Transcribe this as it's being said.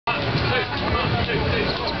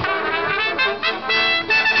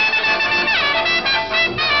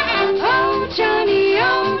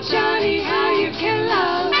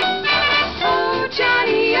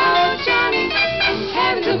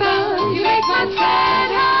my sad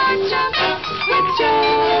heart jump with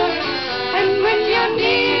joy. And when you're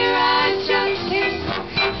near, I just can't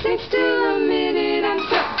sit still a minute. I'm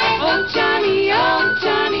so, oh Johnny,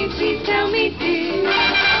 please tell me, dear,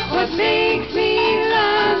 what makes me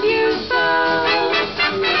love you so?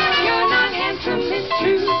 You're not handsome, it's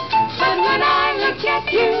true, but when I look at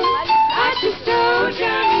you, I just, oh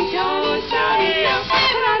Johnny, oh Johnny, oh.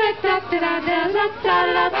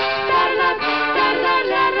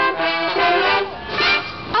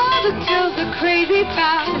 All the girls are crazy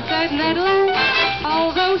about a certain little lad.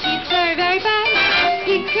 Although he's very, very bad,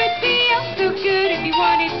 he could be oh so good if he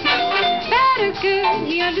wanted to. Bad or good,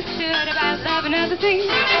 he understood about love and other things.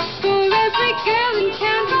 For every girl in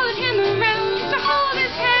town followed him around to hold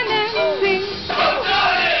his hand and sing.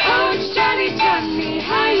 Oh, it's Johnny, Johnny,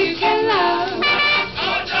 how you can love.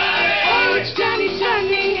 Oh, it's Johnny,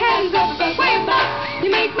 Johnny, hands up above, way above. You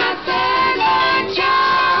make my sad heart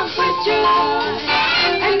jump with joy.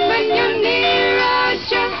 And when you're near, I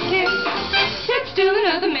just can't sit still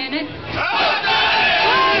another minute.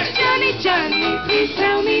 Oh, it's Johnny, Johnny, please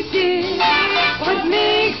tell me, dear, what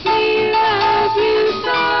makes me love you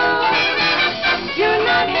so? You're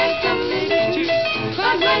not handsome, it's true,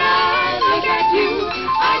 but when I look at you,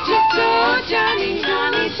 I just go, Johnny,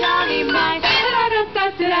 Johnny, Johnny, my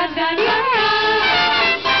da-da-da-da-da-da-da.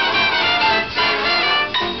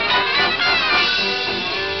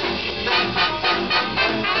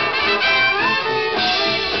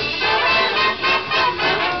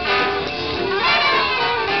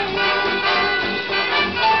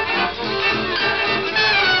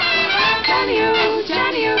 Johnny, oh,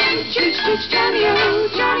 Johnny, oh,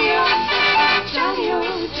 Johnny, oh,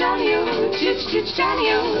 Johnny, oh, Johnny,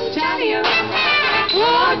 oh, Johnny, oh.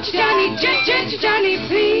 Oh, Johnny, Johnny,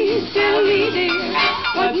 please tell me, dear,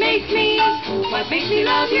 what makes me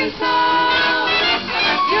love you so?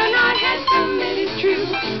 You're not handsome, it is true,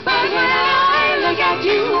 but when I look at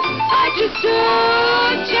you, I just do.